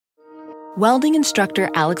Welding instructor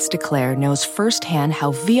Alex DeClaire knows firsthand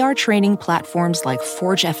how VR training platforms like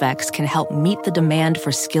ForgeFX can help meet the demand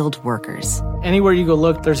for skilled workers. Anywhere you go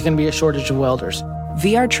look, there's going to be a shortage of welders.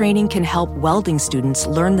 VR training can help welding students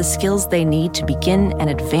learn the skills they need to begin and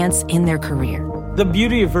advance in their career. The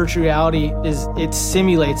beauty of virtual reality is it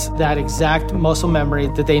simulates that exact muscle memory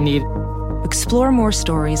that they need. Explore more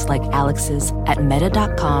stories like Alex's at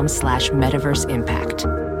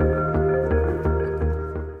meta.com/metaverseimpact.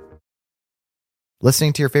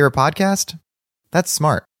 Listening to your favorite podcast? That's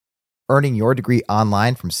smart. Earning your degree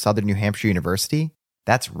online from Southern New Hampshire University?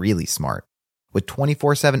 That's really smart. With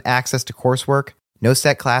 24/7 access to coursework, no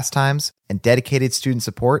set class times, and dedicated student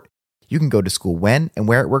support, you can go to school when and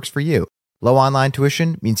where it works for you. Low online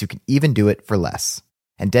tuition means you can even do it for less.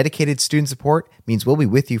 And dedicated student support means we'll be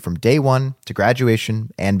with you from day one to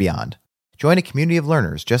graduation and beyond. Join a community of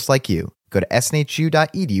learners just like you. Go to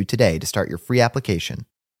snhu.edu today to start your free application.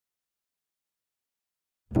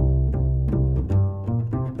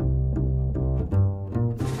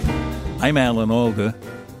 I'm Alan Alda,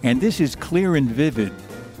 and this is Clear and Vivid,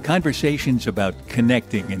 conversations about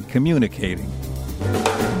connecting and communicating.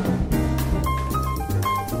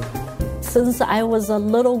 Since I was a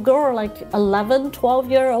little girl, like 11,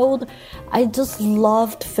 12-year-old, I just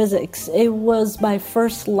loved physics. It was my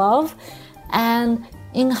first love. And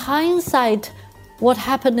in hindsight, what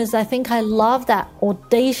happened is I think I loved that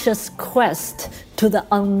audacious quest to the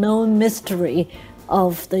unknown mystery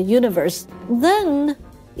of the universe. Then,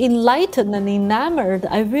 enlightened and enamored,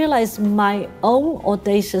 I realized my own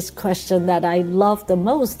audacious question that I love the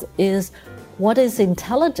most is, what is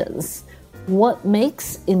intelligence? What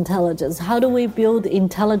makes intelligence? How do we build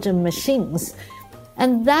intelligent machines?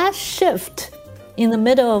 And that shift in the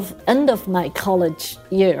end of my college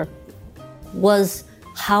year was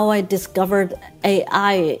how I discovered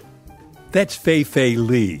AI. That's Fei-Fei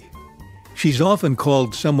Li. She's often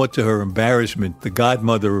called, somewhat to her embarrassment, the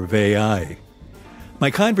Godmother of AI. My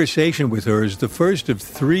conversation with her is the first of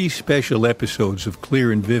 3 special episodes of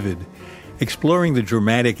Clear and Vivid, exploring the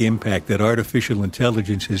dramatic impact that artificial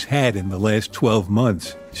intelligence has had in the last 12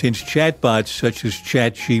 months, since chatbots such as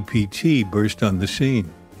ChatGPT burst on the scene.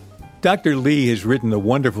 Dr. Li has written a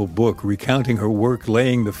wonderful book recounting her work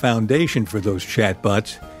laying the foundation for those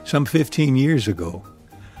chatbots some 15 years ago.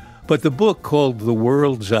 But the book, called The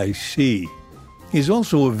Worlds I See, is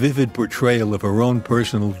also a vivid portrayal of her own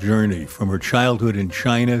personal journey, from her childhood in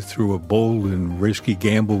China through a bold and risky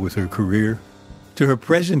gamble with her career, to her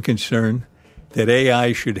present concern that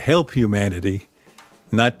AI should help humanity,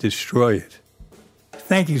 not destroy it.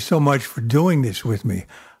 Thank you so much for doing this with me.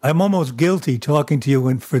 I'm almost guilty talking to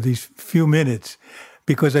you for these few minutes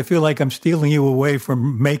because I feel like I'm stealing you away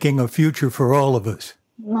from making a future for all of us.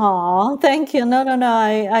 Oh, thank you. No.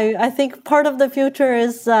 I think part of the future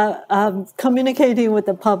is communicating with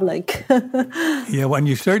the public. Yeah, well, and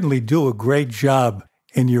you certainly do a great job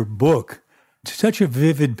in your book. It's such a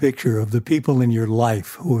vivid picture of the people in your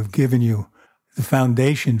life who have given you the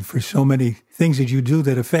foundation for so many things that you do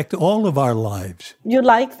that affect all of our lives. You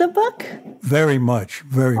like the book? Very much,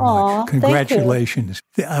 very much. Congratulations.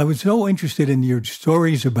 I was so interested in your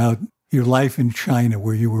stories about your life in China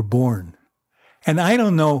where you were born. And I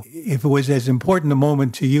don't know if it was as important a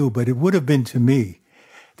moment to you, but it would have been to me,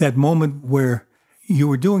 that moment where you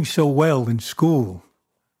were doing so well in school.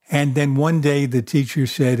 And then one day the teacher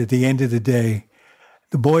said at the end of the day,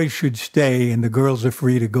 the boys should stay and the girls are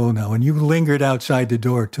free to go now. And you lingered outside the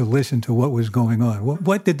door to listen to what was going on.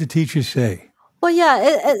 What did the teacher say? Well,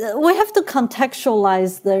 yeah, we have to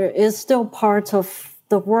contextualize. There is still parts of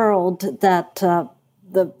the world that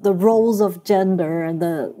the roles of gender and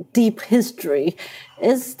the deep history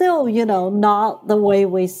is still, not the way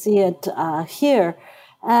we see it here.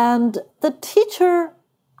 And the teacher,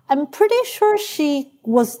 I'm pretty sure she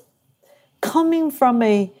was coming from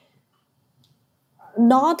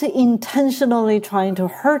not intentionally trying to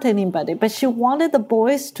hurt anybody, but she wanted the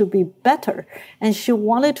boys to be better. And she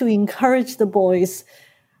wanted to encourage the boys.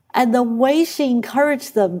 And the way she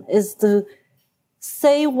encouraged them is to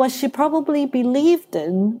say what she probably believed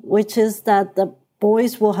in, which is that the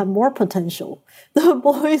boys will have more potential. The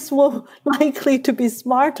boys will likely to be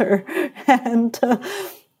smarter. And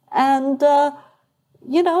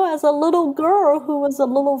as a little girl who was a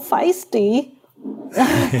little feisty,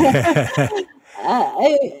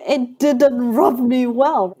 it didn't rub me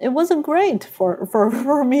well. It wasn't great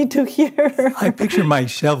for me to hear. I picture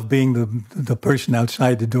myself being the person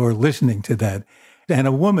outside the door listening to that. And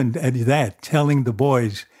a woman at that telling the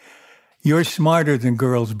boys, you're smarter than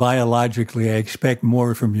girls biologically. I expect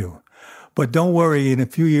more from you. But don't worry, in a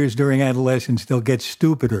few years during adolescence, they'll get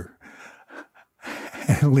stupider.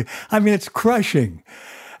 I mean, it's crushing.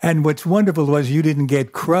 And what's wonderful was you didn't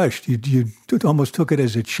get crushed. You almost took it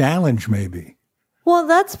as a challenge, maybe. Well,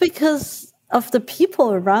 that's because of the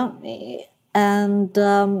people around me. And,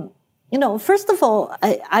 first of all,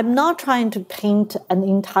 I'm not trying to paint an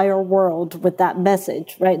entire world with that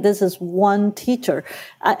message, right? This is one teacher.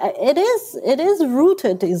 It is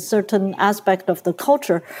rooted in certain aspect of the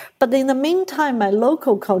culture. But in the meantime, my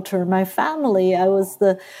local culture, my family, I was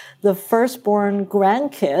the firstborn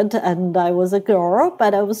grandkid, and I was a girl,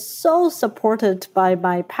 but I was so supported by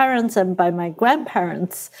my parents and by my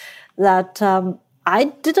grandparents that I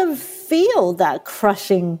didn't feel that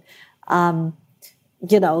crushing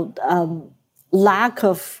lack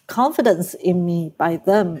of confidence in me by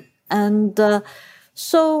them. And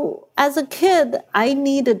so as a kid, I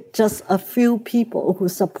needed just a few people who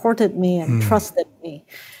supported me and trusted me.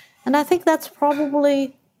 And I think that's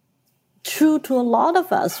probably true to a lot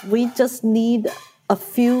of us. We just need a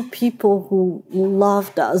few people who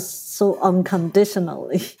loved us so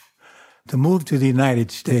unconditionally. To move to the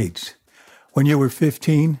United States when you were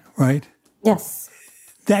 15, right? Yes.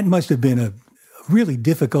 That must have been a really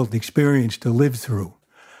difficult experience to live through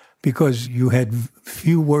because you had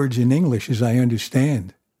few words in English, as I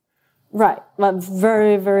understand. Right, but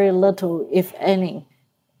very, very little, if any.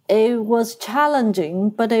 It was challenging,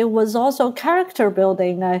 but it was also character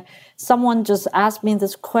building. Someone just asked me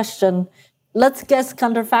this question. Let's guess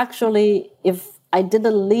counterfactually, if I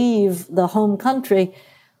didn't leave the home country,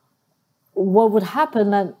 what would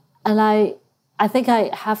happen? And I think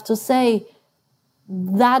I have to say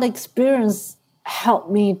that experience helped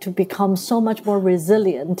me to become so much more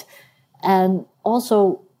resilient and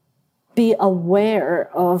also be aware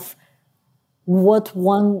of what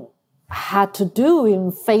one had to do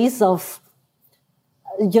in face of,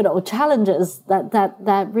 challenges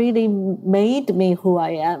that really made me who I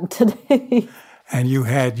am today. And you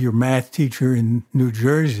had your math teacher in New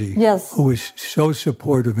Jersey, yes, who was so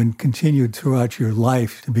supportive and continued throughout your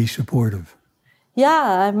life to be supportive.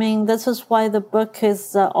 Yeah, I mean, this is why the book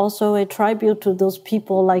is also a tribute to those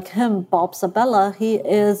people like him, Bob Sabella. He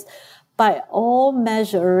is, by all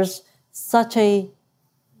measures, such a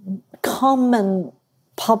common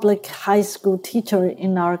public high school teacher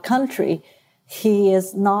in our country. He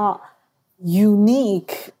is not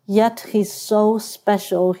unique, yet he's so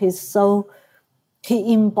special. He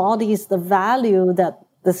embodies the value that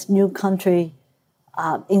this new country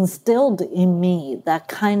instilled in me, that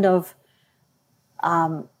kind of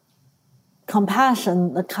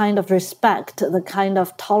compassion, the kind of respect, the kind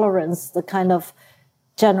of tolerance, the kind of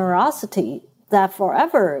generosity that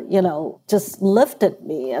forever, just lifted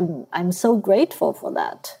me. And I'm so grateful for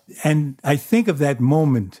that. And I think of that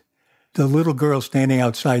moment, the little girl standing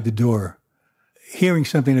outside the door, hearing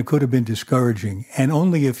something that could have been discouraging. And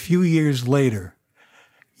only a few years later,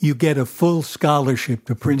 you get a full scholarship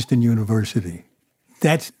to Princeton University.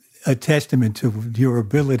 That's a testament to your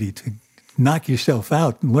ability to knock yourself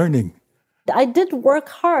out learning. I did work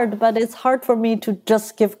hard, but it's hard for me to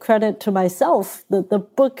just give credit to myself. The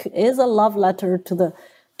book is a love letter to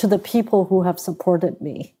the people who have supported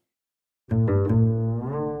me.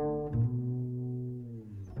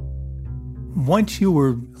 Once you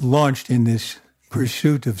were launched in this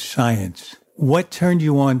pursuit of science, what turned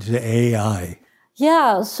you on to AI?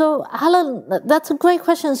 Yeah, so Alan, that's a great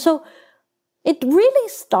question. So it really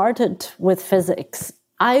started with physics.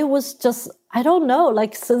 I was just, I don't know,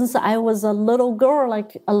 since I was a little girl,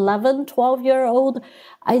 11, 12-year-old,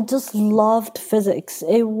 I just loved physics.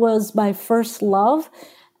 It was my first love.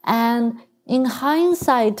 And in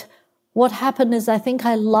hindsight, what happened is I think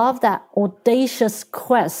I loved that audacious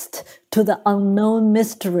quest to the unknown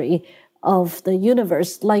mystery of the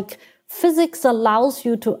universe. Physics allows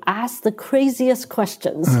you to ask the craziest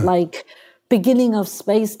questions, like beginning of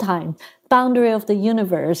space-time, boundary of the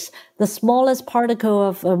universe, the smallest particle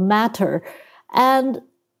of matter. And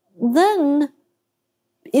then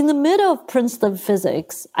in the middle of Princeton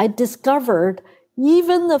physics, I discovered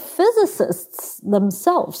even the physicists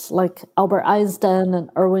themselves, like Albert Einstein and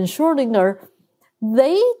Erwin Schrödinger,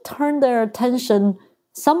 they turned their attention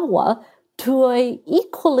somewhat to an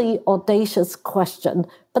equally audacious question.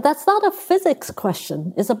 But that's not a physics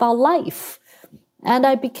question. It's about life. And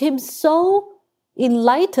I became so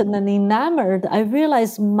enlightened and enamored, I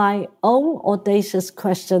realized my own audacious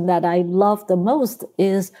question that I love the most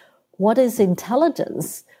is, what is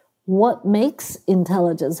intelligence? What makes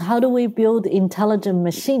intelligence? How do we build intelligent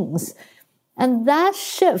machines? And that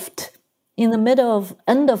shift in the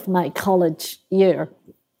end of my college year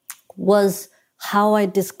was how I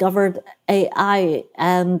discovered AI.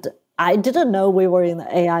 And I didn't know we were in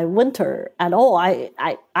the AI winter at all. I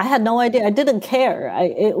had no idea. I didn't care.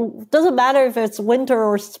 It doesn't matter if it's winter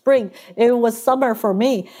or spring. It was summer for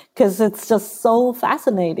me because it's just so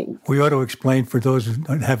fascinating. We ought to explain for those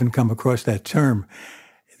who haven't come across that term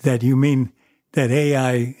that you mean that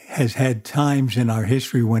AI has had times in our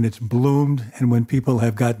history when it's bloomed and when people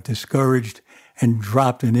have got discouraged and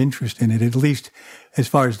dropped an interest in it, at least as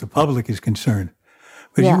far as the public is concerned.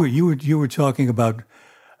 But you were talking about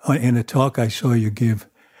in a talk I saw you give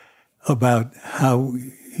about how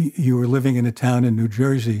you were living in a town in New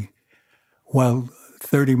Jersey while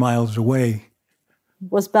 30 miles away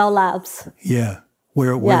was Bell Labs. Yeah,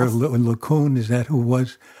 where LeCun, is that who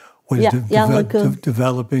was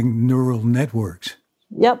developing neural networks.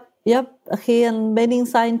 Yep. He and many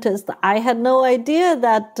scientists. I had no idea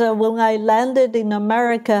that when I landed in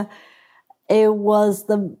America, it was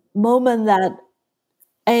the moment that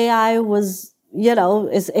AI was,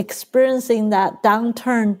 is experiencing that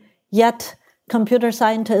downturn, yet computer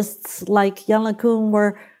scientists like Yann LeCun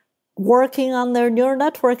were working on their neural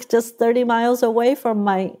network just 30 miles away from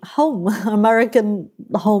my home, American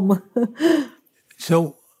home.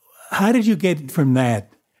 So how did you get from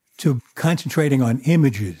that to concentrating on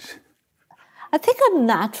images? I think I'm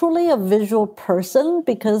naturally a visual person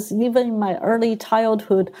because even in my early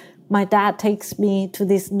childhood, my dad takes me to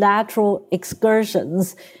these natural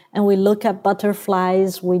excursions and we look at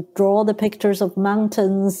butterflies, we draw the pictures of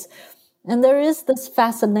mountains, and there is this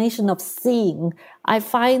fascination of seeing. I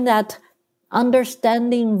find that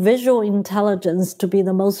understanding visual intelligence to be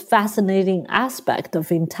the most fascinating aspect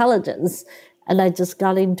of intelligence, and I just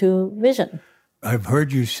got into vision. I've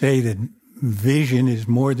heard you say that vision is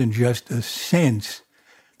more than just a sense,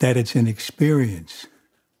 that it's an experience.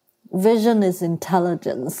 Vision is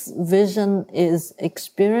intelligence. Vision is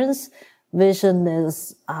experience. Vision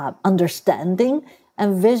is understanding.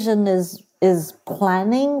 And vision is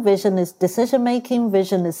planning. Vision is decision-making.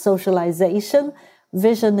 Vision is socialization.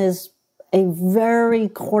 Vision is a very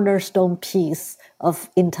cornerstone piece of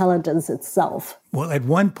intelligence itself. Well, at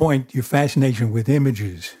one point, your fascination with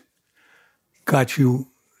images got you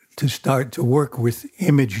to start to work with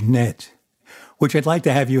ImageNet, which I'd like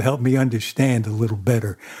to have you help me understand a little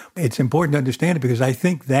better. It's important to understand it because I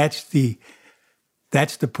think that's the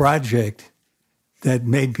project that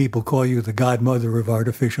made people call you the godmother of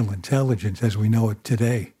artificial intelligence as we know it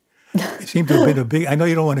today. It seemed to have been a big. I know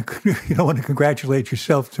you don't want to congratulate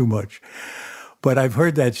yourself too much, but I've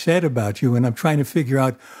heard that said about you, and I'm trying to figure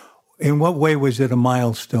out in what way was it a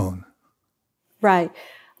milestone? Right.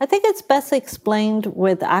 I think it's best explained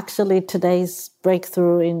with actually today's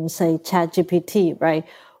breakthrough in, say, ChatGPT, right?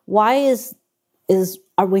 Why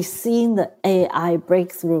are we seeing the AI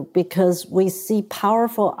breakthrough? Because we see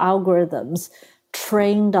powerful algorithms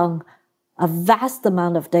trained on a vast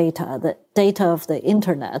amount of data, the data of the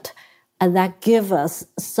internet, and that give us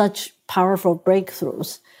such powerful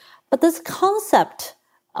breakthroughs. But this concept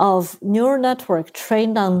of neural network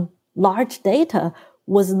trained on large data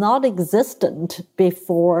was not existent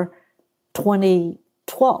before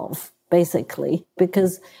 2012, basically,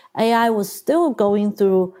 because AI was still going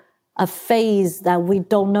through a phase that we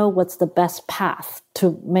don't know what's the best path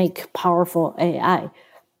to make powerful AI.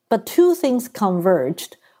 But two things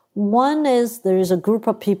converged. One is there is a group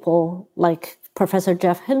of people like Professor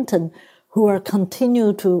Jeff Hinton who are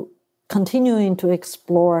continuing to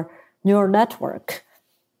explore neural network.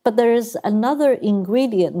 But there is another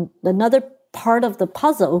ingredient, another part of the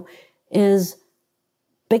puzzle is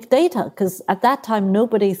big data, because at that time,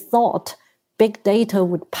 nobody thought big data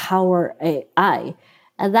would power AI.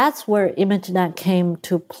 And that's where ImageNet came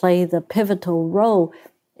to play the pivotal role,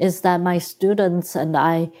 is that my students and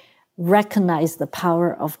I recognized the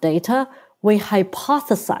power of data. We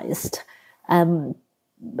hypothesized,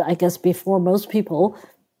 I guess before most people,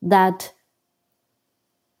 that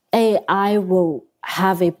AI will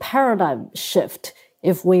have a paradigm shift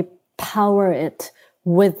if we power it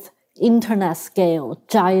with internet scale,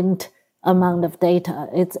 giant amount of data.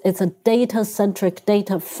 It's a data-centric,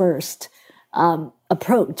 data-first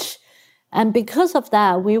approach. And because of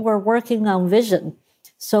that, we were working on vision.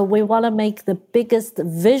 So we want to make the biggest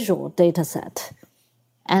visual data set.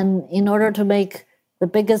 And in order to make the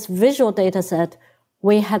biggest visual data set,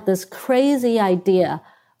 we had this crazy idea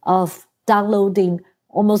of downloading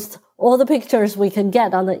almost all the pictures we can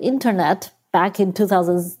get on the internet back in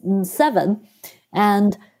 2007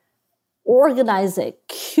 and organize it,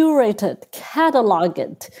 curate it, catalog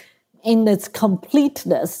it in its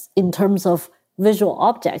completeness in terms of visual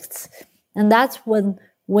objects. And that's when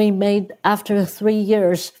we made, after 3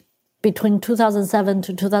 years, between 2007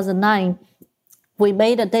 to 2009, we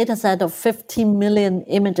made a data set of 15 million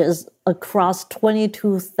images across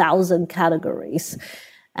 22,000 categories.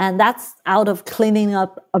 And that's out of cleaning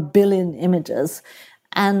up 1 billion images.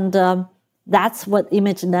 And that's what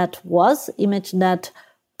ImageNet was. ImageNet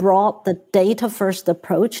brought the data-first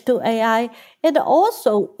approach to AI. It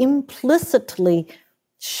also implicitly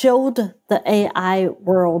showed the AI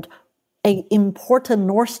world an important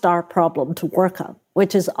North Star problem to work on,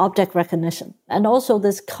 which is object recognition. And also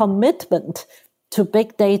this commitment to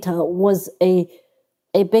big data was a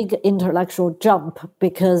big intellectual jump,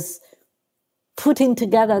 because putting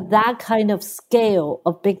together that kind of scale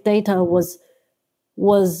of big data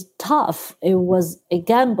was tough. It was a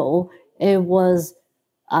gamble. It was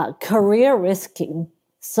career risking.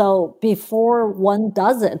 So before one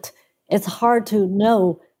does it, it's hard to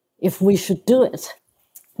know if we should do it.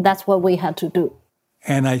 That's what we had to do.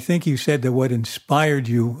 And I think you said that what inspired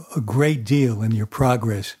you a great deal in your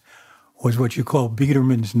progress was what you call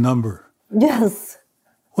Biederman's number. Yes.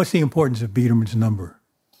 What's the importance of Biederman's number?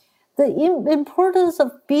 The importance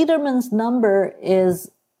of Biederman's number is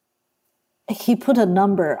he put a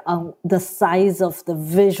number on the size of the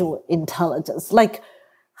visual intelligence. Like,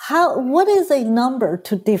 what is a number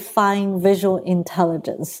to define visual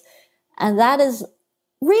intelligence? And that is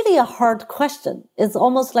really a hard question. It's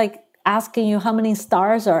almost like asking you how many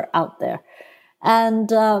stars are out there. And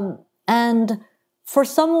for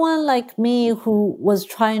someone like me who was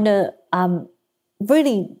trying to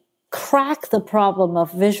really crack the problem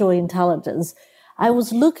of visual intelligence, I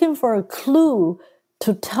was looking for a clue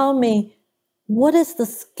to tell me what is the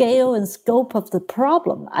scale and scope of the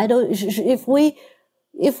problem. If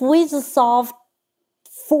we just solve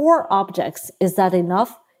 4 objects, is that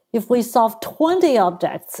enough? If we solve 20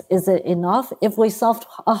 objects, is it enough? If we solve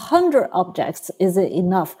 100 objects, is it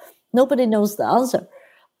enough? Nobody knows the answer.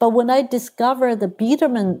 But when I discovered the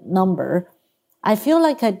Biederman number, I feel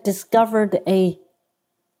like I discovered a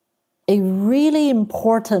really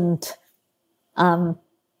important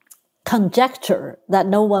conjecture that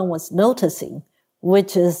no one was noticing,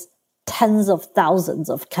 which is tens of thousands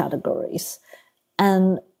of categories.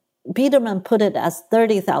 And Biederman put it as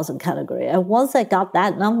 30,000 categories. And once I got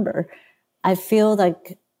that number, I feel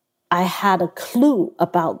like I had a clue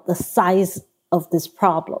about the size of this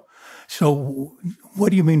problem. So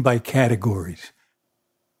what do you mean by categories?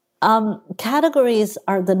 Categories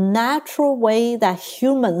are the natural way that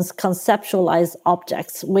humans conceptualize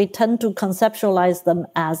objects. We tend to conceptualize them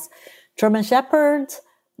as German Shepherds,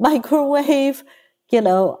 microwave,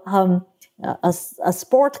 a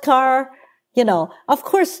sport car. Of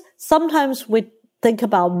course, sometimes we think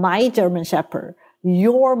about my German Shepherd,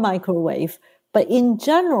 your microwave, but in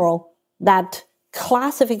general, that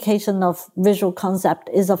classification of visual concept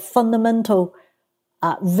is a fundamental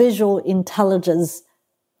visual intelligence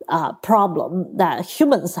problem that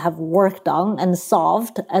humans have worked on and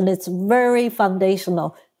solved, and it's very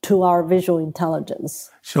foundational to our visual intelligence.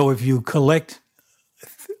 So if you collect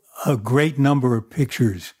a great number of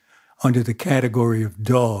pictures under the category of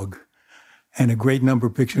dog, and a great number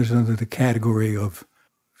of pictures under the category of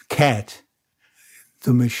cat,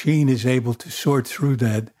 the machine is able to sort through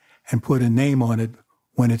that and put a name on it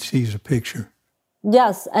when it sees a picture.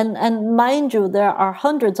 Yes, and mind you, there are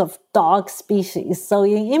hundreds of dog species. So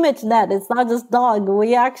in ImageNet, it's not just dog.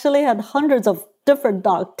 We actually had hundreds of different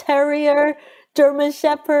dog. Terrier, German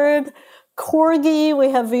Shepherd, Corgi.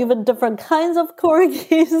 We have even different kinds of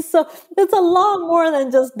corgis. So it's a lot more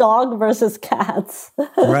than just dog versus cats.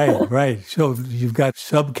 Right. So you've got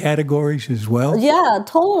subcategories as well? Yeah,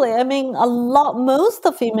 totally. I mean, most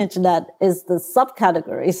of ImageNet is the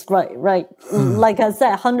subcategories, right? Like I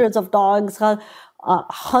said, hundreds of dogs,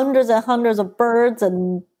 hundreds and hundreds of birds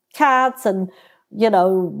and cats, and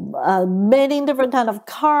many different kind of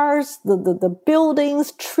cars, the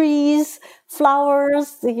buildings, trees,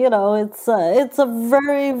 flowers. It's a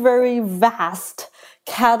very, very vast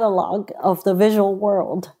catalog of the visual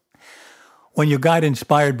world. When you got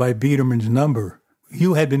inspired by Biederman's number,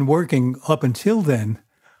 you had been working up until then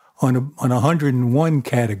on 101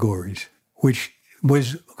 categories, which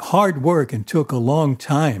was hard work and took a long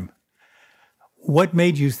time. What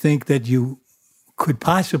made you think that you could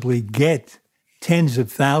possibly get tens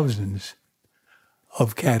of thousands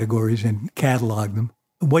of categories and catalog them?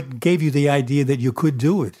 What gave you the idea that you could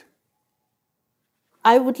do it?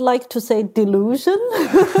 I would like to say delusion.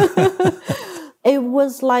 It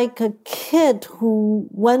was like a kid who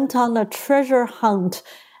went on a treasure hunt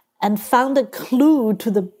and found a clue to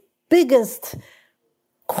the biggest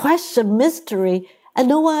mystery, and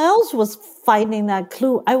no one else was finding that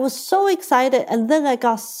clue. I was so excited, and then I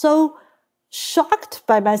got so shocked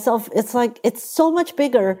by myself. It's like, it's so much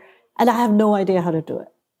bigger And I have no idea how to do it.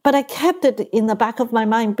 But I kept it in the back of my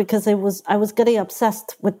mind because I was getting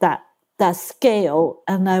obsessed with that scale.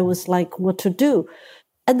 And I was like, what to do?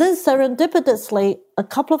 And then serendipitously, a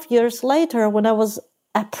couple of years later, when I was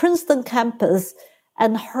at Princeton campus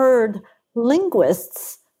and heard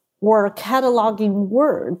linguists were cataloging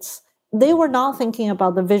words, they were not thinking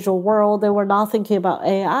about the visual world. They were not thinking about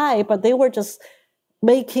AI, but they were just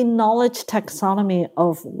making knowledge taxonomy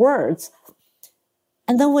of words.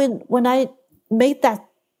 And then when I made that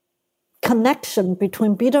connection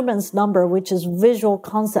between Biedermann's number, which is visual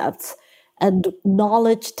concepts, and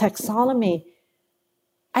knowledge taxonomy,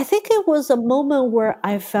 I think it was a moment where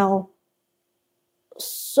I felt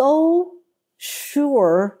so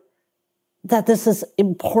sure that this is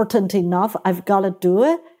important enough. I've got to do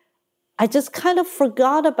it. I just kind of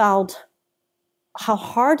forgot about how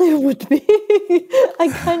hard it would be. I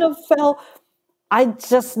kind of felt I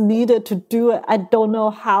just needed to do it. I don't know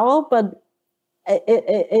how, but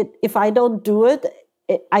if I don't do it,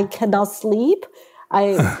 I cannot sleep.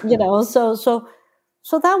 So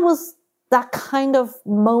that was that kind of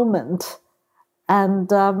moment, and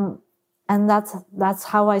that's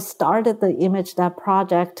how I started the ImageNet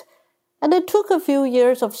project. And it took a few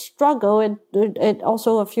years of struggle. It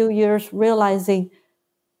also a few years realizing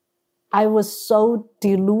I was so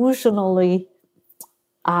delusionally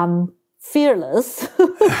fearless.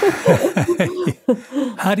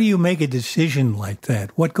 How do you make a decision like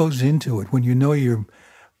that? What goes into it when you know you're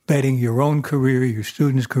betting your own career, your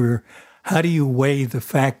student's career? How do you weigh the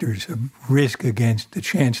factors of risk against the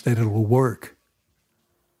chance that it will work?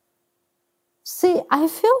 See, I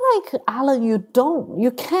feel like, Alan, you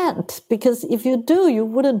can't, because if you do, you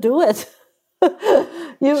wouldn't do it. So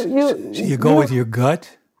you go with your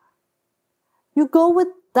gut? You go with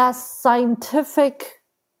that scientific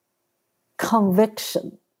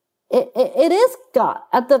conviction. It is gut.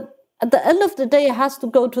 At the end of the day, it has to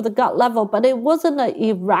go to the gut level, but it wasn't an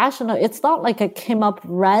irrational. It's not like it came up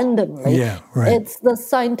randomly. Yeah, right. It's the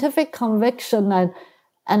scientific conviction, and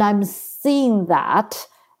I'm seeing that,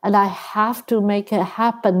 and I have to make it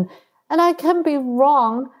happen. And I can be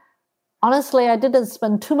wrong. Honestly, I didn't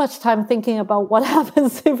spend too much time thinking about what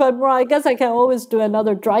happens if I'm wrong. I guess I can always do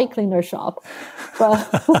another dry cleaner shop. But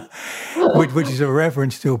which is a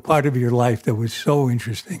reference to a part of your life that was so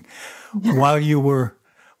interesting.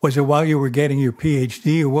 Was it while you were getting your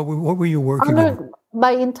PhD, or what were you working on?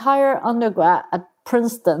 My entire undergrad at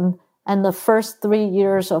Princeton and the first 3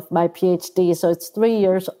 years of my PhD, so it's 3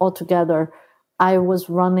 years altogether, I was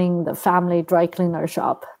running the family dry cleaner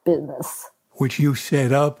shop business. Which you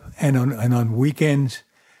set up, and on weekends,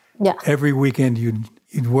 yeah, every weekend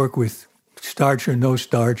you'd work with starch or no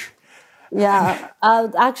starch. Yeah,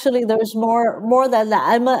 actually, there's more than that.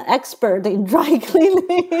 I'm an expert in dry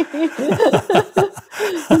cleaning.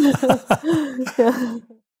 Yeah.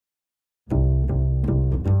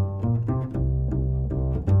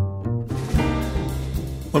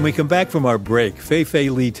 When we come back from our break, Fei-Fei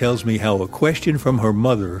Li tells me how a question from her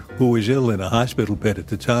mother, who was ill in a hospital bed at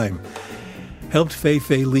the time, helped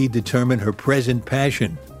Fei-Fei Li determine her present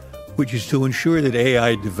passion, which is to ensure that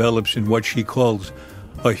AI develops in what she calls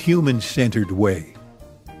a human-centered way.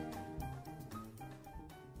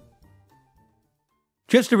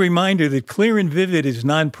 Just a reminder that Clear and Vivid is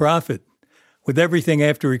nonprofit, with everything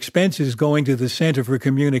after expenses going to the Center for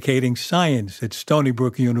Communicating Science at Stony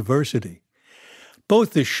Brook University.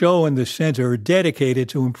 Both the show and the center are dedicated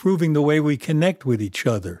to improving the way we connect with each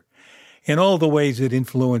other in all the ways that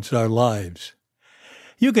influence our lives.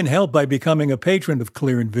 You can help by becoming a patron of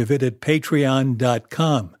Clear and Vivid at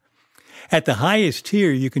patreon.com. At the highest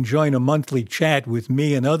tier, you can join a monthly chat with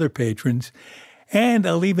me and other patrons, and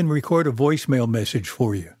I'll even record a voicemail message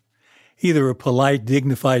for you. Either a polite,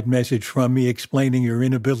 dignified message from me explaining your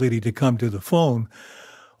inability to come to the phone,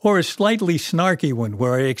 or a slightly snarky one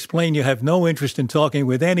where I explain you have no interest in talking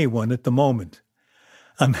with anyone at the moment.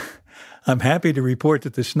 I'm happy to report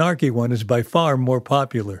that the snarky one is by far more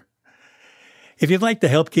popular. If you'd like to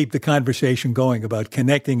help keep the conversation going about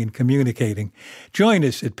connecting and communicating, join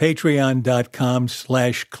us at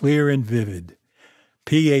patreon.com/clearandvivid.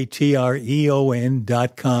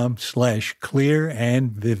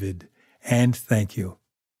 patreon.com/clearandvivid. And thank you.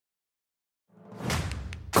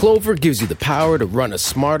 Clover gives you the power to run a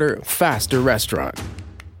smarter, faster restaurant.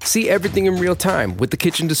 See everything in real time with the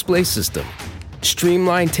kitchen display system.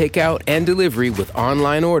 Streamline takeout and delivery with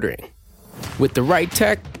online ordering. With the right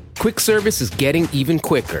tech, quick service is getting even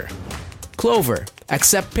quicker. Clover,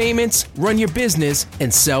 accept payments, run your business,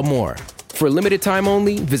 and sell more. For a limited time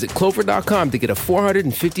only, visit Clover.com to get a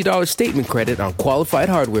 $450 statement credit on qualified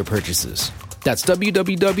hardware purchases. That's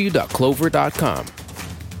www.clover.com.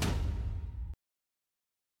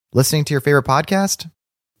 Listening to your favorite podcast?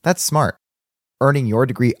 That's smart. Earning your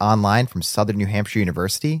degree online from Southern New Hampshire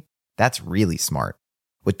University? That's really smart.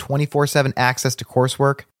 With 24/7 access to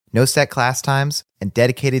coursework, no set class times, and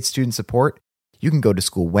dedicated student support, you can go to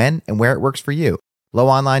school when and where it works for you. Low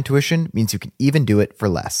online tuition means you can even do it for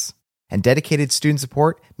less. And dedicated student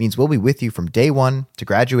support means we'll be with you from day one to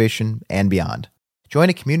graduation and beyond. Join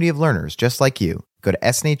a community of learners just like you. Go to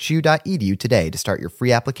snhu.edu today to start your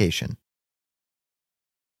free application.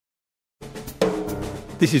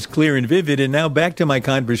 This is Clear and Vivid, and now back to my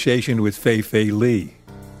conversation with Fei-Fei Li.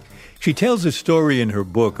 She tells a story in her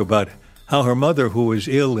book about how her mother, who was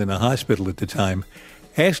ill in a hospital at the time,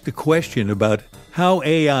 asked a question about how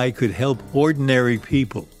AI could help ordinary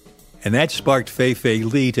people. And that sparked Fei-Fei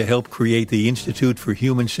Li to help create the Institute for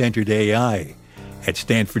Human-Centered AI at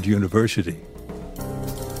Stanford University.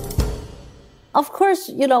 Of course,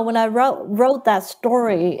 when I wrote that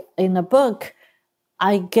story in a book,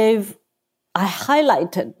 I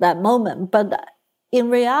highlighted that moment. But in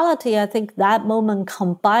reality, I think that moment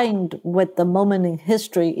combined with the moment in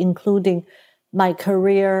history, including my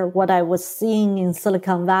career, what I was seeing in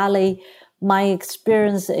Silicon Valley, my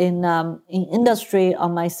experience in industry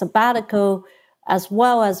on my sabbatical, as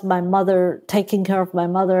well as my mother, taking care of my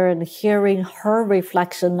mother and hearing her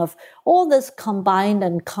reflection of all this combined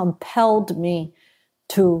and compelled me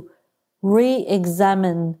to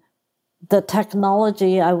re-examine the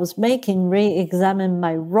technology I was making, re-examine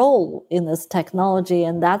my role in this technology.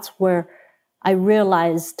 And that's where I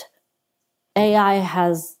realized AI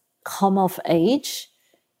has come of age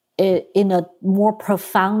in a more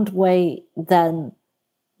profound way than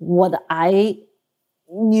what I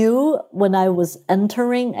knew when I was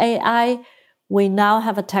entering AI. We now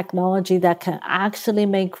have a technology that can actually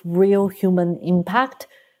make real human impact,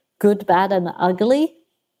 good, bad, and ugly.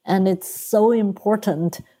 And it's so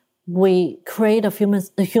important we create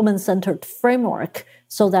a human-centered framework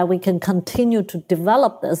so that we can continue to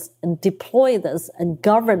develop this and deploy this and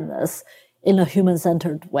govern this in a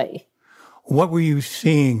human-centered way. What were you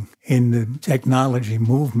seeing in the technology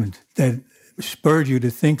movement that spurred you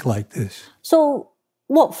to think like this? So,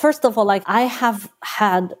 well, first of all, I have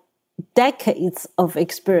had decades of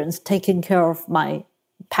experience taking care of my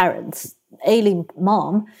parents, ailing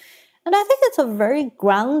mom. And I think it's a very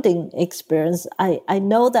grounding experience. I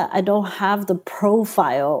know that I don't have the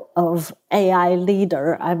profile of AI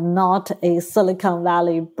leader. I'm not a Silicon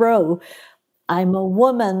Valley bro. I'm a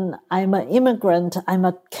woman. I'm an immigrant. I'm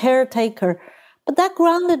a caretaker. But that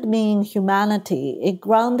grounded me in humanity. It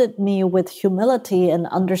grounded me with humility and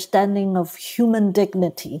understanding of human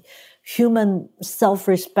dignity, human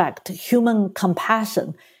self-respect, human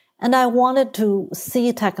compassion. And I wanted to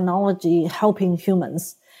see technology helping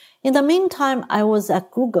humans. In the meantime, I was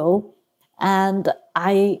at Google, and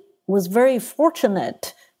I was very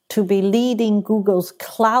fortunate to be leading Google's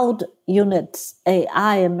cloud units,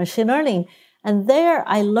 AI and machine learning. And there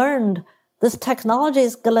I learned this technology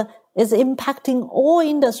is impacting all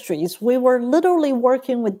industries. We were literally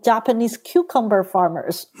working with Japanese cucumber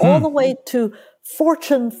farmers all the way to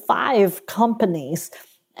Fortune 5 companies.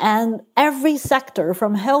 And every sector,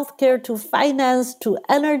 from healthcare to finance to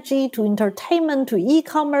energy to entertainment to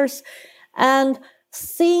e-commerce, and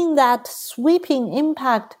seeing that sweeping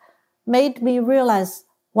impact made me realize,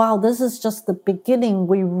 wow, this is just the beginning.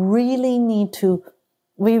 We really need to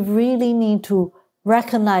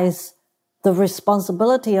recognize the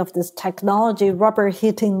responsibility of this technology, rubber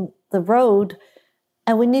hitting the road,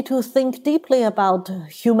 and we need to think deeply about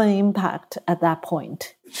human impact at that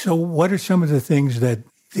point. So what are some of the things that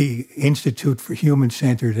the Institute for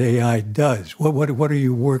Human-Centered AI does? What are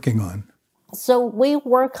you working on? So we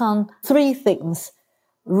work on three things: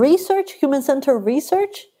 research, human-centered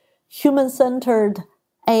research, human-centered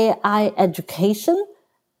AI education,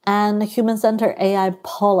 and human-centered AI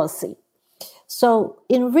policy. So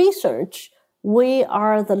in research, we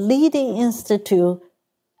are the leading institute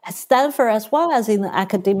at Stanford as well as in the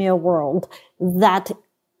academia world that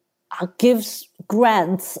gives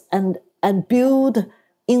grants and build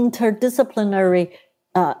interdisciplinary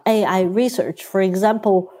AI research. For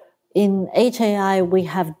example, in HAI, we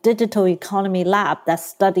have Digital Economy Lab that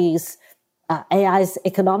studies AI's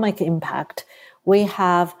economic impact. We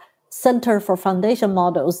have Center for Foundation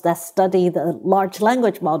Models that study the large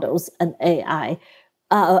language models and AI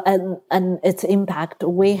and its impact.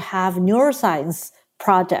 We have neuroscience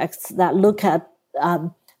projects that look at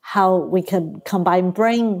how we can combine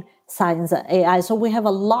brain science and AI. So we have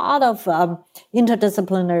a lot of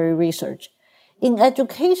interdisciplinary research. In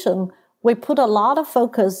education, we put a lot of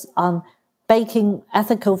focus on baking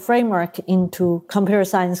ethical framework into computer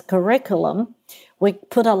science curriculum, we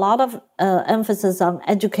put a lot of emphasis on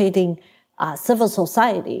educating civil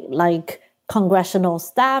society, like congressional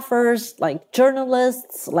staffers, like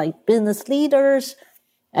journalists, like business leaders,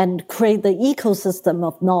 and create the ecosystem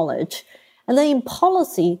of knowledge. And then in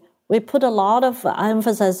policy, we put a lot of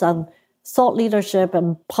emphasis on thought leadership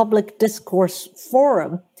and public discourse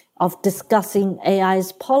forum of discussing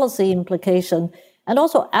AI's policy implication and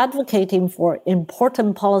also advocating for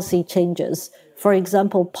important policy changes. For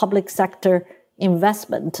example, public sector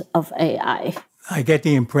investment of AI. I get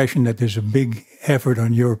the impression that there's a big effort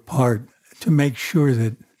on your part to make sure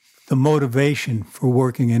that the motivation for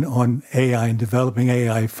working on AI and developing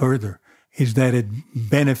AI further is that it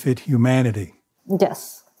benefit humanity.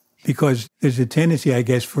 Yes. Because there's a tendency, I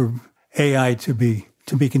guess, for AI to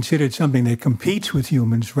be considered something that competes with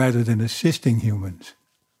humans rather than assisting humans.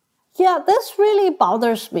 Yeah, this really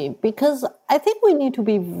bothers me because I think we need to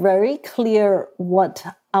be very clear what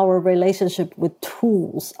our relationship with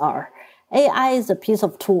tools are. AI is a piece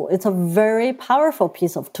of tool. It's a very powerful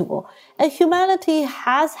piece of tool. And humanity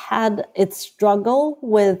has had its struggle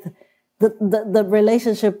with the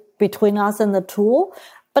relationship between us and the tool.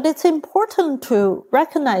 But it's important to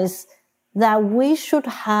recognize that we should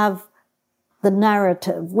have the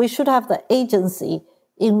narrative. We should have the agency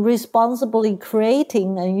in responsibly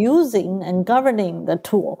creating and using and governing the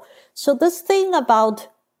tool. So this thing about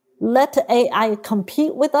let AI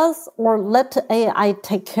compete with us or let AI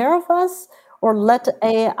take care of us or let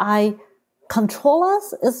AI control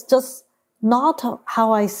us is just not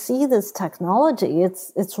how I see this technology.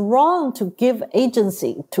 It's wrong to give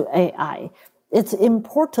agency to AI. It's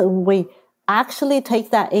important we actually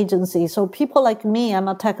take that agency. So people like me, I'm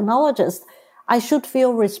a technologist, I should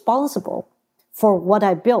feel responsible for what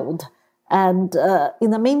I build. And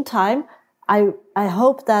in the meantime, I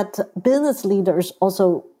hope that business leaders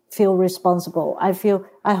also feel responsible.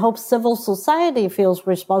 I hope civil society feels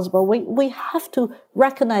responsible. We have to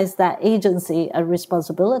recognize that agency and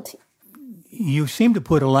responsibility. You seem to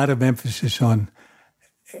put a lot of emphasis on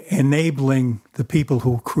enabling the people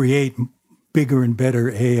who create bigger and better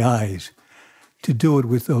AIs to do it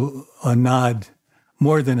with a nod,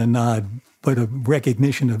 more than a nod, but a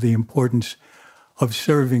recognition of the importance of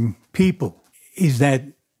serving people. Is that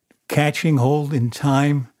catching hold in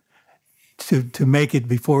time to make it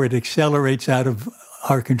before it accelerates out of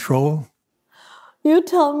our control? You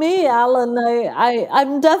tell me, Alan.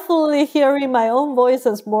 I'm definitely hearing my own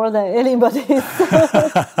voices more than anybody's.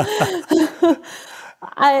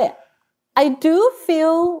 I do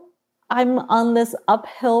feel I'm on this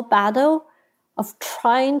uphill battle of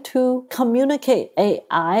trying to communicate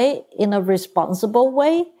AI in a responsible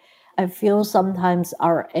way. I feel sometimes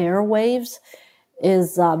our airwaves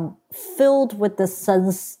is filled with the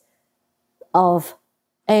sense of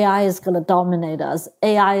AI is going to dominate us.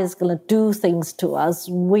 AI is going to do things to us.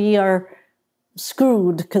 We are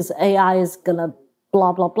screwed because AI is going to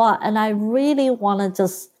blah, blah, blah. And I really want to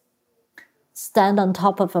just stand on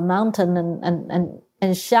top of a mountain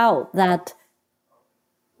and shout that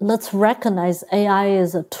let's recognize AI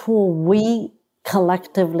is a tool we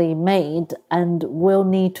collectively made and will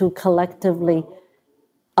need to collectively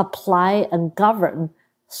apply and govern.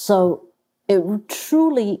 So it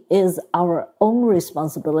truly is our own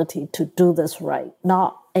responsibility to do this right,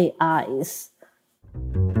 not AI's.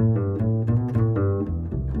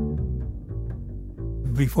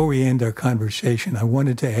 Before we end our conversation, I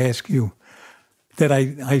wanted to ask you that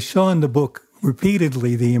I saw in the book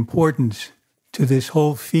repeatedly the importance to this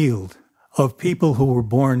whole field of people who were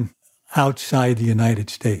born outside the United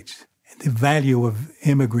States, the value of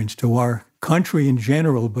immigrants to our country in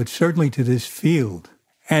general, but certainly to this field.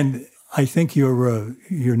 And I think your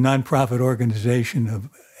nonprofit organization of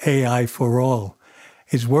AI for All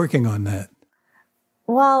is working on that.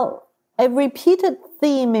 Well, a repeated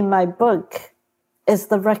theme in my book is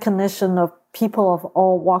the recognition of people of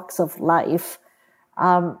all walks of life.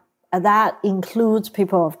 That includes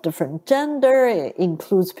people of different gender. It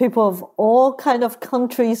includes people of all kind of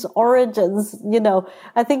countries, origins.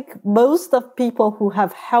 I think most of people who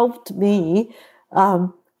have helped me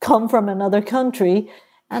come from another country.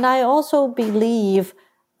 And I also believe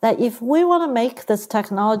that if we want to make this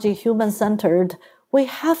technology human-centered, we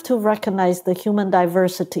have to recognize the human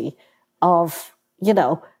diversity of,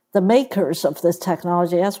 the makers of this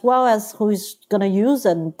technology, as well as who's going to use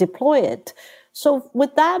and deploy it. So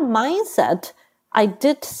with that mindset, I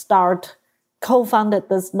did co-founded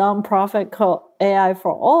this nonprofit called AI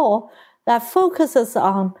for All that focuses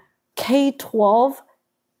on K-12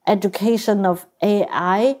 education of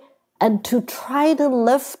AI and to try to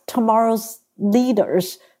lift tomorrow's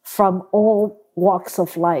leaders from all walks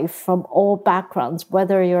of life, from all backgrounds,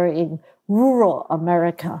 whether you're in rural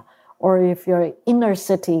America or if you're in inner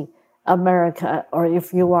city America, or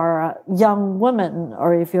if you are a young woman,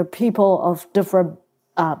 or if you're people of different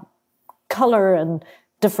color and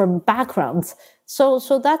different backgrounds. So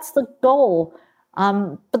that's the goal.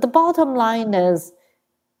 But the bottom line is,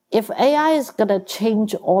 if AI is going to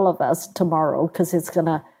change all of us tomorrow because it's going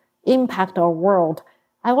to impact our world,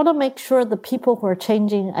 I want to make sure the people who are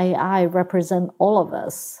changing AI represent all of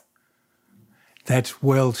us. That's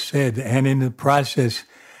well said. And in the process,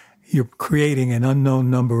 you're creating an unknown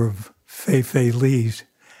number of Fei-Fei Lis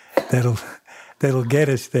that'll get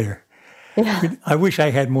us there. Yeah. I wish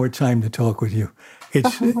I had more time to talk with you.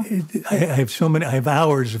 I have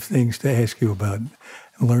hours of things to ask you about and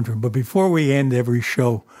learn from. But before we end every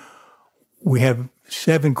show, we have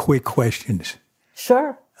 7 quick questions.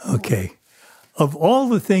 Sure. Okay. Of all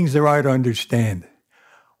the things there are to understand,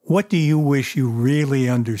 what do you wish you really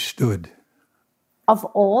understood? Of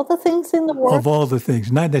all the things in the world? Of all the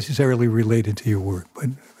things, not necessarily related to your work, but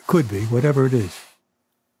it could be, whatever it is.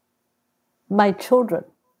 My children.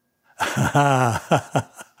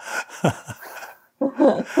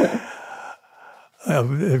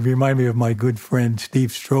 It reminded me of my good friend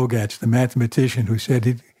Steve Strogatz, the mathematician, who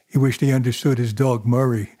said he wished he understood his dog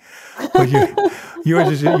Murray. But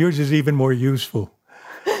yours is even more useful.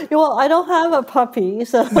 Well, I don't have a puppy,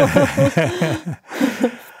 so.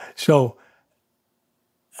 So,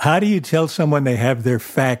 how do you tell someone they have their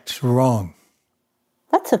facts wrong?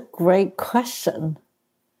 That's a great question.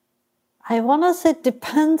 I want to say it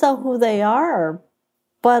depends on who they are,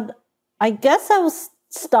 but I guess I will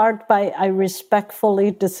start by I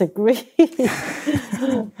respectfully disagree.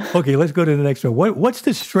 Okay, let's go to the next one. What's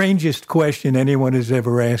the strangest question anyone has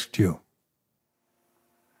ever asked you?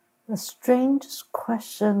 The strangest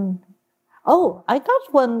question. Oh, I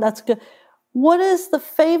got one that's good. What is the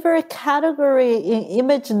favorite category in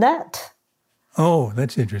ImageNet? Oh,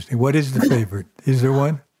 that's interesting. What is the favorite? Is there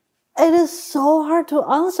one? It is so hard to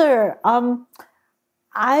answer.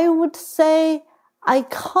 I would say I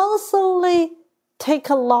constantly take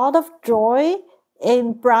a lot of joy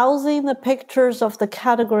in browsing the pictures of the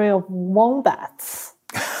category of wombats.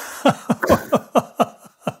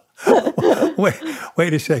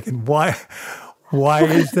 Wait a second. Why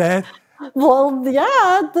is that? Well, yeah,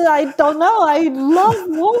 I don't know. I love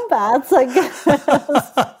wombats, I guess.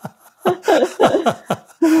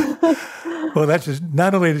 Well, that's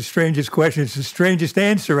not only the strangest question, it's the strangest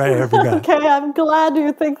answer I ever got. Okay, I'm glad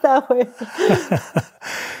you think that way.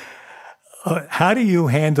 How do you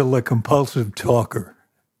handle a compulsive talker?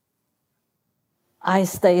 I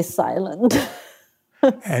stay silent.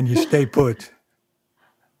 And you stay put?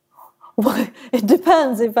 Well, it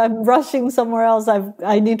depends. If I'm rushing somewhere else,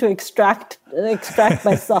 I need to extract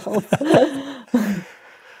myself.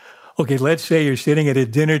 Okay, let's say you're sitting at a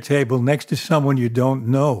dinner table next to someone you don't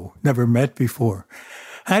know, never met before.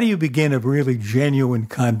 How do you begin a really genuine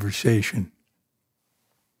conversation?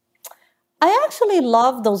 I actually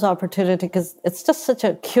love those opportunities because it's just such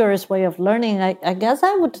a curious way of learning. I guess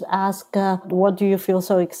I would ask, what do you feel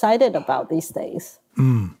so excited about these days?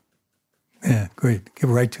 Yeah, great. Get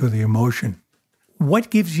right to the emotion. What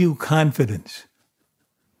gives you confidence?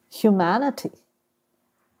 Humanity.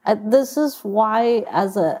 This is why,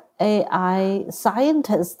 as an AI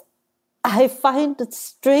scientist, I find it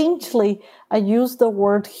strangely, I use the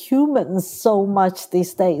word humans so much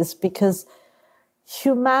these days because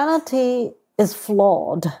humanity is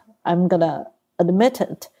flawed. I'm going to admit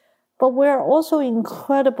it. But we're also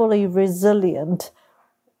incredibly resilient.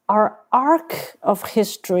 Our arc of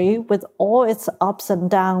history, with all its ups and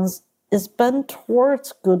downs, is bent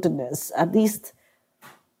towards goodness. At least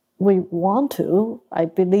we want to. I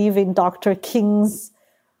believe in Dr. King's,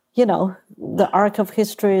 the arc of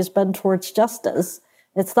history is bent towards justice.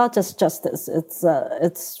 It's not just justice.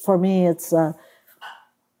 It's for me, it's,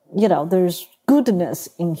 there's goodness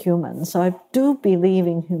in humans. So I do believe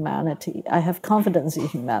in humanity. I have confidence in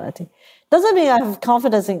humanity. Doesn't mean I have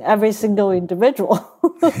confidence in every single individual.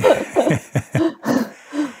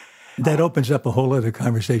 That opens up a whole other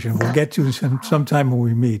conversation we'll get to sometime when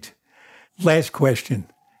we meet. Last question.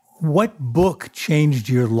 What book changed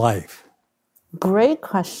your life? Great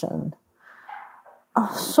question.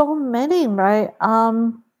 Oh, so many, right?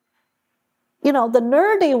 The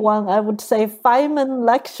nerdy one, I would say Feynman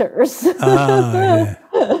lectures. Yeah.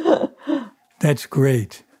 That's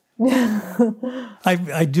great.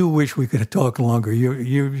 I do wish we could talk longer.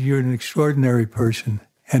 You're an extraordinary person.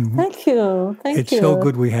 And Thank you. It's so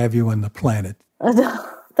good we have you on the planet.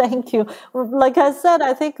 Thank you. Like I said,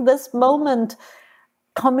 I think this moment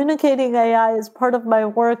communicating AI is part of my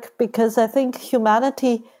work because I think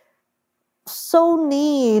humanity so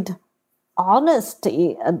need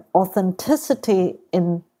honesty and authenticity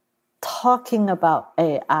in talking about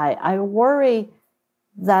AI. I worry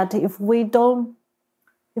that if we're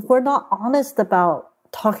not honest about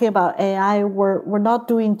talking about AI, we're not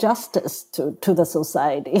doing justice to the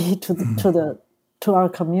society, to our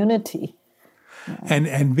community.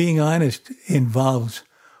 And being honest involves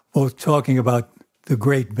both talking about the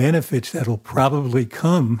great benefits that'll probably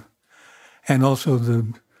come, and also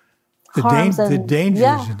the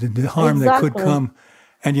dangers, the harm that could come,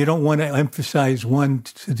 and you don't want to emphasize one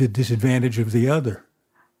to the disadvantage of the other.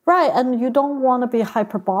 Right, and you don't want to be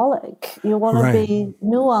hyperbolic. You want to be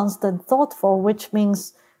nuanced and thoughtful, which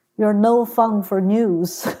means you're no fun for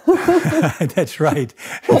news. That's right,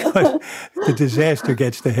 because the disaster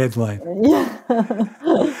gets the headline.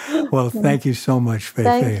 Yeah. Well, thank you so much,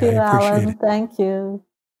 Fei-Fei. Thank you, I appreciate Alan. it. Thank you.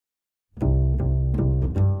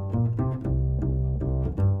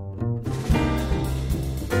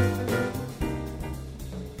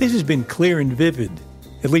 This has been Clear and Vivid.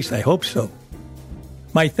 At least I hope so.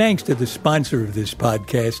 My thanks to the sponsor of this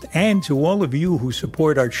podcast and to all of you who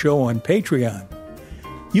support our show on Patreon.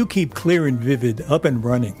 You keep Clear and Vivid up and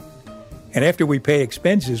running. And after we pay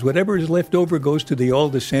expenses, whatever is left over goes to the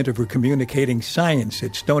Alda Center for Communicating Science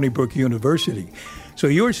at Stony Brook University. So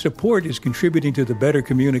your support is contributing to the better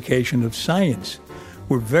communication of science.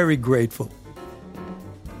 We're very grateful.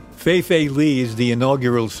 Fei-Fei Li is the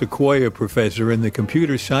inaugural Sequoia Professor in the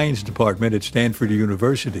Computer Science Department at Stanford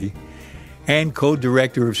University and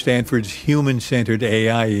co-director of Stanford's Human-Centered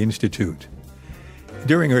AI Institute.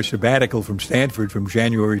 During her sabbatical from Stanford from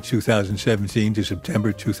January 2017 to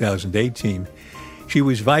September 2018, she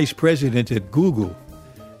was vice president at Google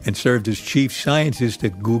and served as chief scientist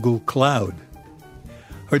at Google Cloud.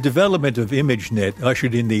 Her development of ImageNet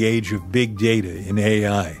ushered in the age of big data in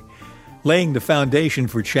AI, laying the foundation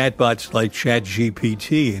for chatbots like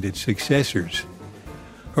ChatGPT and its successors.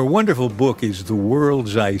 Her wonderful book is The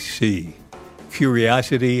Worlds I See: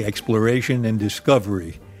 Curiosity, Exploration, and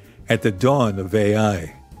Discovery at the Dawn of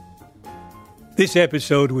AI. This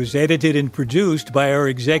episode was edited and produced by our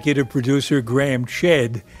executive producer, Graham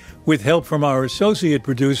Chedd, with help from our associate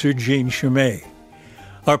producer, Jean Chimay.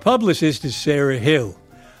 Our publicist is Sarah Hill.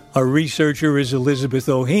 Our researcher is Elizabeth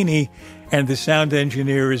O'Haney, and the sound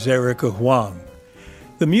engineer is Erica Huang.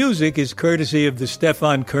 The music is courtesy of the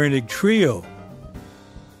Stefan Koenig Trio.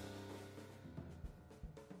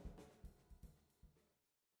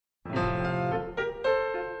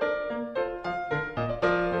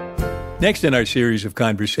 Next in our series of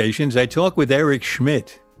conversations, I talk with Eric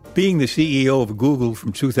Schmidt. Being the CEO of Google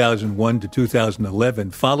from 2001 to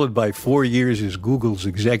 2011, followed by 4 years as Google's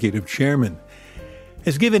executive chairman,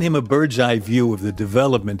 has given him a bird's-eye view of the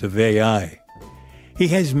development of AI. He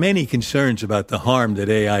has many concerns about the harm that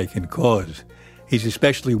AI can cause. He's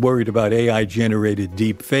especially worried about AI-generated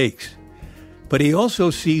deep fakes. But he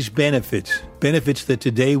also sees benefits that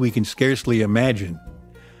today we can scarcely imagine.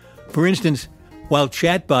 For instance, while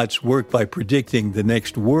chatbots work by predicting the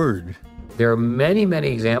next word, there are many, many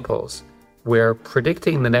examples where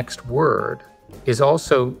predicting the next word is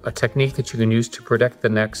also a technique that you can use to predict the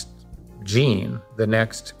next gene, the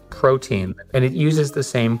next protein, and it uses the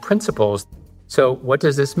same principles. So what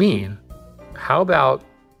does this mean? How about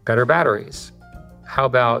better batteries? How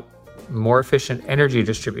about more efficient energy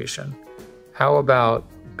distribution? How about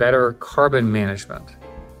better carbon management?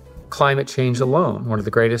 Climate change alone, one of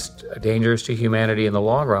the greatest dangers to humanity in the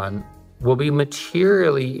long run, will be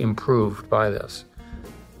materially improved by this.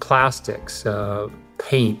 Plastics,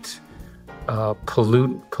 paint,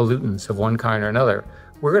 pollutants of one kind or another.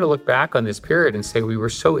 We're going to look back on this period and say we were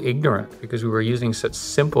so ignorant because we were using such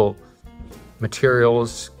simple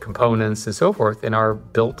materials, components, and so forth in our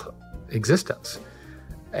built existence.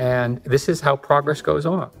 And this is how progress goes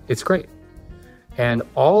on. It's great. And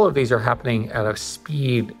all of these are happening at a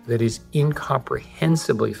speed that is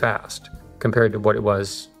incomprehensibly fast compared to what it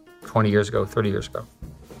was 20 years ago, 30 years ago.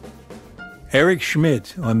 Eric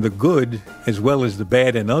Schmidt on the good as well as the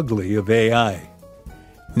bad and ugly of AI.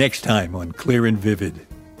 Next time on Clear and Vivid.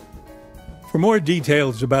 For more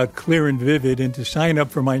details about Clear and Vivid and to sign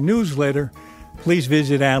up for my newsletter, please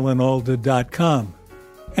visit alanalda.com.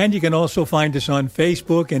 And you can also find us on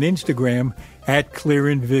Facebook and Instagram at Clear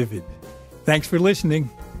and Vivid. Thanks for listening.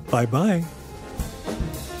 Bye-bye.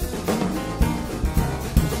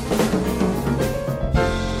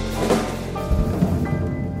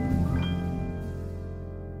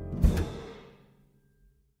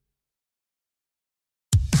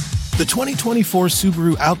 The 2024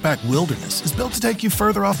 Subaru Outback Wilderness is built to take you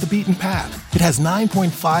further off the beaten path. It has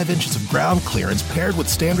 9.5 inches of ground clearance paired with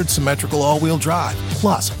standard symmetrical all-wheel drive,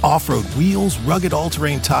 plus off-road wheels, rugged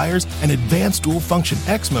all-terrain tires, and advanced dual-function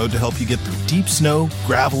X mode to help you get through deep snow,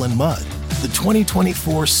 gravel, and mud. The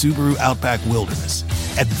 2024 Subaru Outback Wilderness.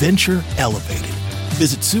 Adventure elevated.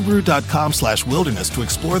 Visit Subaru.com/wilderness to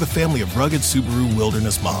explore the family of rugged Subaru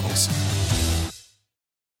Wilderness models.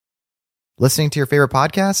 Listening to your favorite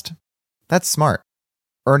podcast? That's smart.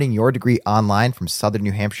 Earning your degree online from Southern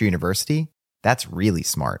New Hampshire University? That's really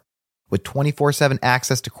smart. With 24/7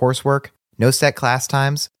 access to coursework, no set class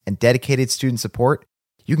times, and dedicated student support,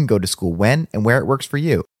 you can go to school when and where it works for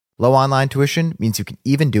you. Low online tuition means you can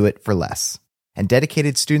even do it for less. And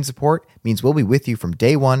dedicated student support means we'll be with you from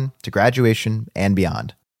day one to graduation and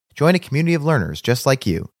beyond. Join a community of learners just like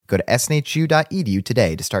you. Go to snhu.edu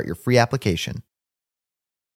today to start your free application.